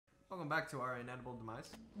Welcome back to our inedible demise.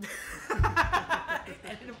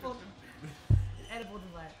 Edible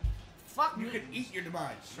demise. Fuck me. You can eat your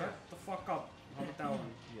demise. Shut the fuck up. How about that one?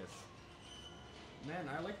 Yes. Man,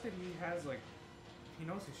 I like that he has like, he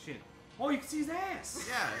knows his shit. Oh, you can see his ass.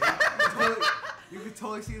 Yeah. You could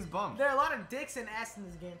totally see his bum. There are a lot of dicks and ass in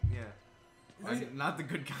this game. Yeah. Not the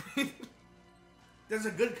good kind. There's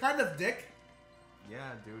a good kind of dick.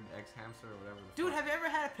 Yeah, dude. Ex-hamster or whatever. Dude, have you ever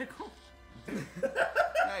had a pickle?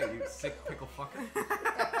 Hey, you sick pickle fucker.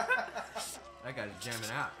 That guy's jamming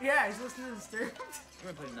out. Yeah, he's listening to Disturbed.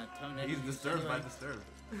 We're putting that tongue in. He's disturbed by Disturbed.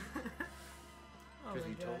 Oh Truth my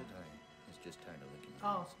be told, god. I was just tired of licking.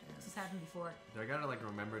 Oh, this has happened before. Do I gotta like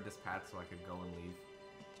remember this path so I could go and leave?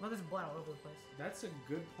 Well, there's blood all over the place. That's a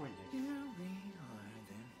good point, Nick. Here we are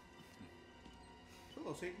then.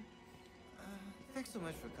 Hello, Satan. Thanks so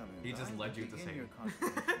much for coming. He just led you to begin Satan. your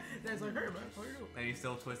conversation. There's like, hey man, how are you? And he's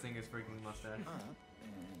still twisting his freaking mustache.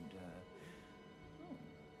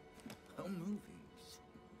 And movies.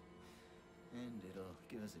 And it'll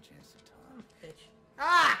give us a chance to talk. Bitch.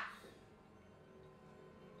 Ah!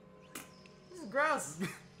 This is gross.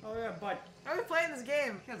 Oh yeah, but How are we playing this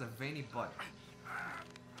game? He has a veiny butt.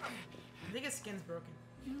 I think his skin's broken.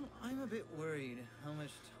 You know, I'm a bit worried how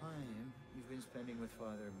much time you've been spending with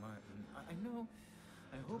Father Martin. I know.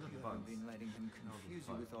 I hope you haven't been letting him confuse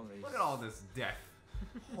you with all these. Look at all this death.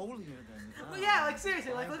 Holier than thou. Well, yeah, like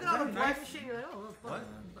seriously, like look at all the blood and shit. You're like, oh, What?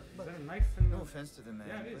 is that a knife in the... No offense to the man.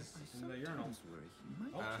 Yeah, it but is. I In the urinal. sometimes worry he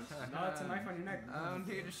might Oh, just- no, it's a knife on your neck. I don't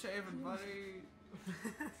need to shave it, buddy.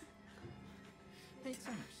 It's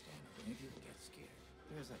understandable if you get scared.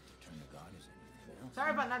 There's like to turn to God as anything else.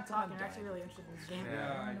 Sorry about not talking. I'm actually really interested in this game.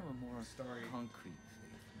 Yeah. I know a more Story. concrete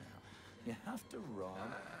faith now. You have to rob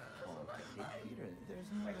Paul to hit Peter. There's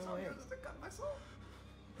no other way. Cut myself.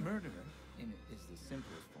 Murder is the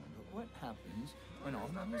simplest form, but what happens when all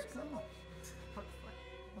money's gone?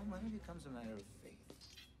 Well, money becomes a matter of faith.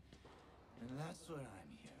 And that's what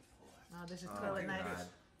I'm here for. Oh, this is toilet my knife. God.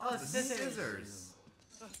 Oh, The scissors. scissors.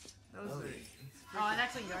 Those are... Oh, and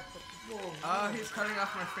actually, you're. Oh, he's cutting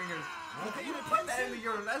off my fingers. Okay, you put that in the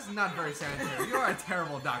urine. That's not very sanitary. You're a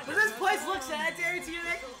terrible doctor. Does this place look sanitary to you,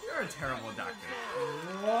 Nick? You're a terrible doctor.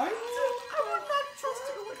 What? I would not trust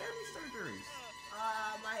you with any surgeries.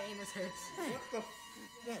 My anus hurts. What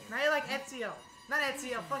the? Now you're like Ezio. Not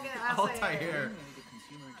Ezio, fucking Altair.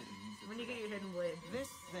 When you get your hidden blade.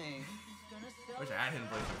 This thing is gonna sell. Wish I had him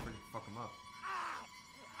blades to freaking fuck him up.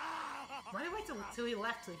 Why did you wait till he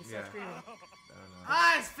left till he could start screaming? I don't know.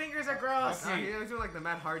 Ah, his fingers are gross. No, he was doing like the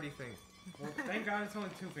Matt Hardy thing. Well, thank God it's only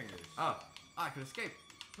 2 fingers. Oh, I could escape.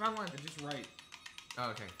 Wrong one. They're just right.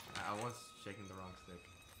 Oh, okay. I was shaking the wrong stick.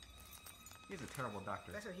 He's a terrible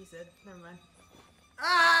doctor. That's what he said. Never mind.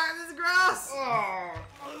 Ah, this is gross. Oh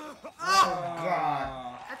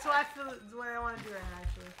God. That's what I feel. Is what I want to do right now,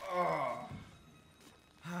 actually. Oh.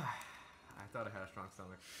 I thought I had a strong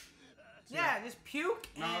stomach. Yeah, just puke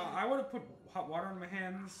No, and. I would have put hot water on my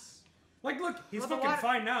hands. Like, look, he's Well, the fucking water-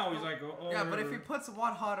 fine now. He's like, oh. Yeah, but if he puts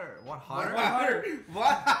what hotter? Water. Okay.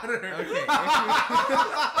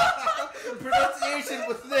 Pronunciation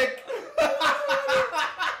with Nick.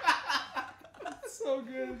 so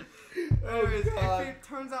good. Anyways, if he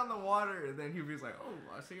turns on the water, then he'd be like, oh,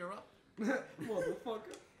 I see you're up.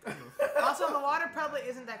 Motherfucker. Also, the water probably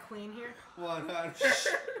isn't that clean here. 100.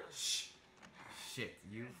 Shit,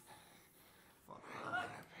 you. Fuck. I'm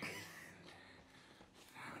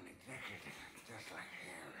an executive, just like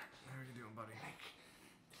him. How are you doing, buddy?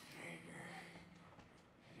 Traeger.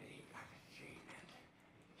 He got achievement.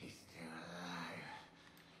 He's still alive.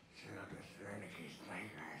 Still the Sernicky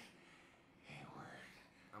Snipers. He worked.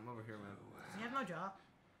 I'm over here, man. Does he have no job?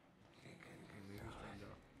 You can control it.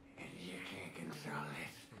 And you can't control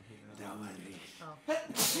it. Nobody. Oh.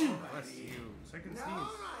 Bless you. Second sneeze.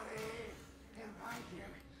 Nobody. He'll find you.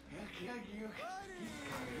 He'll kill you.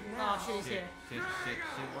 Oh, shit, he's here. Shit.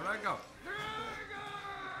 Where'd I go?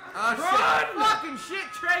 Oh, Fucking shit,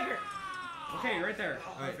 Traeger! Okay, right there.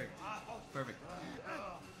 Alright. Perfect. Perfect.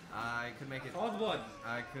 I could make it. Follow the blood.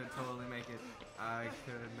 I could totally make it. I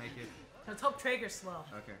could make it. Let's hope Traeger's slow.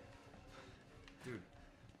 Okay. Dude.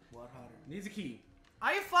 What hotter? Needs a key.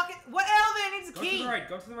 Are you fucking. What elevator needs a Go key? to the right.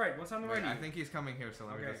 Go to the right. What's on the right Wait, of I you? think he's coming here, so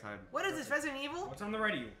let me Okay. just hide. What is this, Resident Evil? What's on the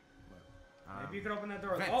right of you? Maybe you could open that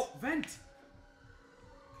door. Vent. Oh, vent!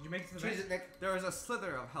 Could you make it to the Cheese vent? it, Nick. There is a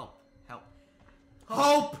slither of help.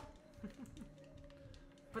 Hope!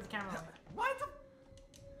 Put the camera on. What the?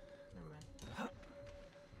 Never mind.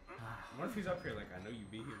 What if he's up here like, I know you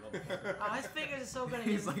be here, motherfucker. Oh, his fingers are so gonna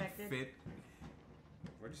get He's like infected. fit.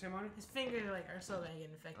 What'd you say, Monnie? His fingers are like so gonna get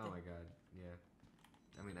infected. Oh my god, yeah.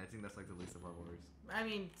 I mean, I think that's like the least of our worries. I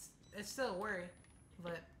mean, it's still a worry,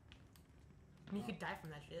 but you could die from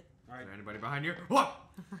that shit. Is there anybody behind you? What?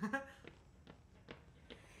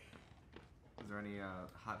 Is there any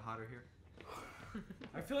hotter here?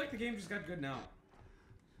 I feel like the game just got good now.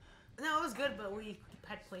 No, it was good, but we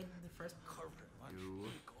had played the first. You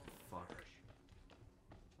fuck.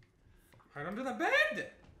 Hide under the bed!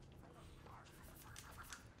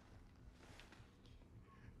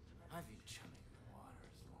 I've been chumming the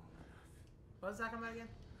waters long enough. What was that come back again?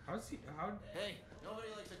 How's he? How? Hey, nobody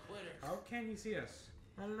likes a quitter. How can he see us?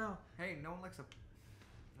 I don't know. Hey, no one likes a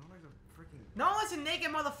freaking. No one likes a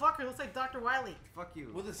naked motherfucker. Looks like Dr. Wily. Fuck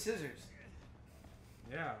you. With the scissors.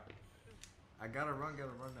 Yeah. I gotta run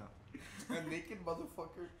now. A naked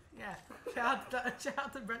motherfucker. Yeah. Shout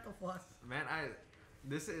out to Brental Floss. Man,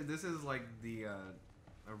 this is like the a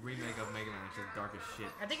remake of Mega Man. It's just dark as shit.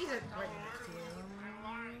 I think he's right next to you.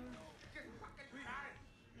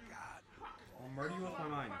 I'll murder you with my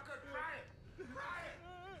mind.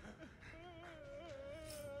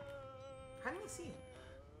 How did he see him?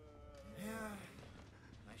 Yeah.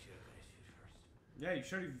 I should have got his shoes first. Yeah, you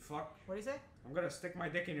should, you fuck. What did he say? I'm gonna stick my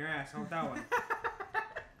dick in your ass. How about that one?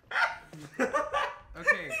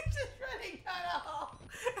 Okay. He's just running down a hall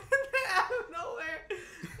out of nowhere.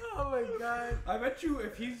 Oh my god. I bet you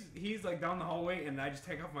if he's like down the hallway and I just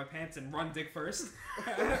take off my pants and run dick first,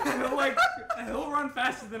 he'll run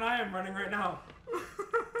faster than I am running right now.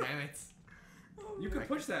 Damn it. You could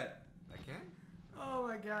push that. I can? Oh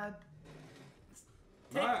my god.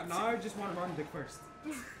 Now I just want to run dick first.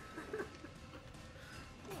 Oh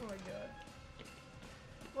my god.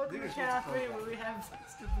 Welcome Dude, to it's Channel what's 3 called where we have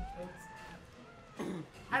stupid jokes.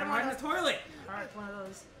 I don't Hide in want the toilet. Alright, one of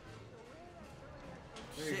those.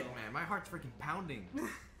 There you Shit, go. man, my heart's freaking pounding.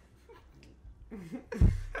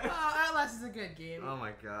 Oh, Outlast is a good game. Oh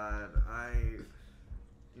my god, I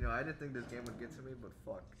didn't think this game would get to me, but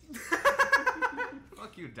fuck.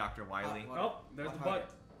 Fuck you, Dr. Wily. Oh, there's the butt.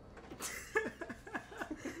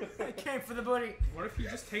 I came for the booty. What if he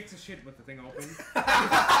just takes a shit with the thing open? But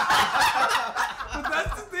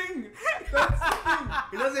that's the thing.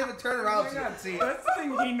 He doesn't even turn around so you can see. That's the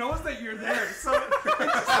thing. He knows that you're there. So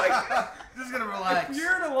it's just like Just gonna relax. if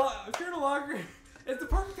you're in a locker, it's the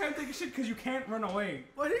perfect time to take a shit because you can't run away.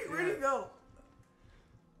 Where'd he go?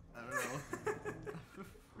 I don't know. I'm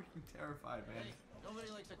freaking terrified, man. Hey, nobody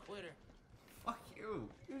likes a quitter. Fuck you.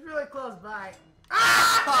 He was really close by.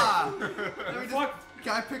 Ah! Let me Fuck.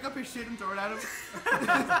 Can I pick up his shit and throw it at him?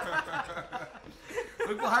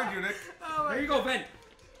 Look behind you, Nick. Oh my There you go, vent.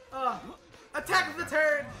 Attack of the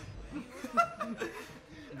turd! He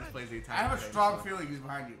just plays the I attack. have a thing, strong so- feeling he's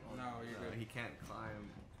behind you. No, you're No, good. he can't climb.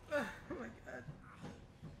 Oh my god.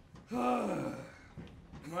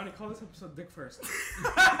 Monnie, call this episode Dick First.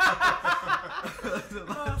 I'm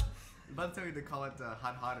about to tell you to call it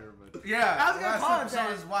Hot Hotter, but Yeah. I was gonna last call it episode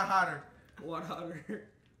that. is What Hotter. What hotter?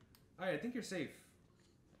 Alright, I think you're safe.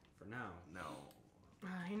 For now. no,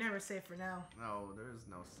 You're never safe for now. no, there is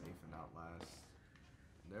no safe in Outlast.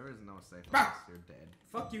 There is no safe unless you're dead.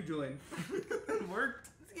 Fuck you, Julian. It worked.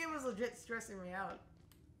 This game was legit stressing me out.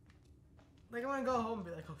 Like, I want to go home and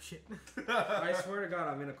be like, oh shit. I swear to God,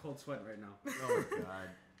 I'm in a cold sweat right now. Oh my god.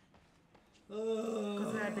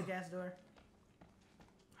 Because I had the gas door.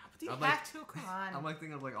 But do you I'm have like- to? Come on. I'm like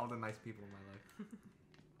thinking of like all the nice people in my life.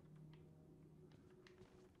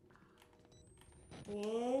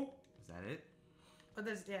 Whoa. Is that it? But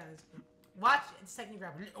there's. Watch. It's taking you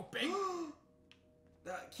grab a little big.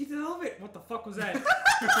 Keith the Velvet. What the fuck was that?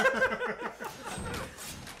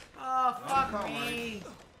 Oh, fuck come me.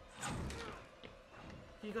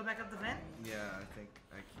 Can you go back up the vent? Yeah, I think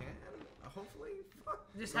I can. Hopefully, fuck.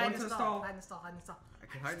 Just Go hide in into the the stall. stall. Hide in the stall. Hide in the stall. I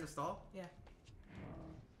can hide in the stall. Yeah.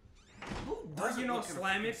 Who Or, doesn't look at a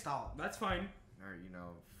slam freaking it. stall? That's fine. Or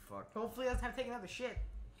fuck. Hopefully, it doesn't have to take another shit.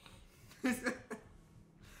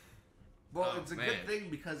 Well, Oh, it's a man. good thing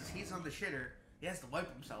because he's on the shitter. He has to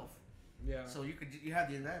wipe himself, Yeah. so you have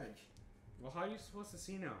the advantage. Well, how are you supposed to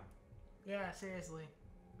see now? Yeah, seriously.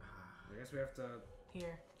 I guess we have to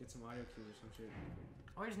Here. get some audio cues or some shit.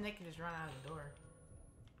 Or just Nick can just run out of the door.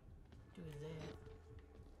 Do his dad.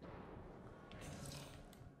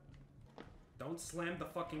 Don't slam the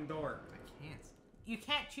fucking door. I can't. You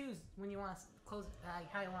can't choose when you want to close it,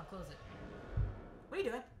 how you want to close it. What are you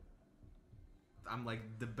doing? I'm like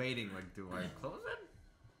debating. Like, do I close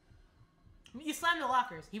it? You slam the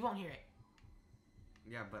lockers. He won't hear it.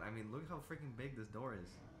 Yeah, but I mean, look how freaking big this door is.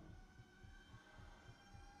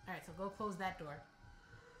 Alright, so go close that door.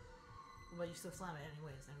 But you still slam it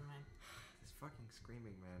anyways, never mind. This fucking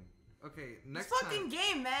screaming, man. Okay, next This fucking time.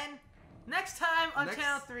 game, man! Next time on Next-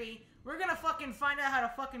 Channel 3, we're gonna fucking find out how to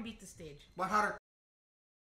fucking beat the stage. What Hotter?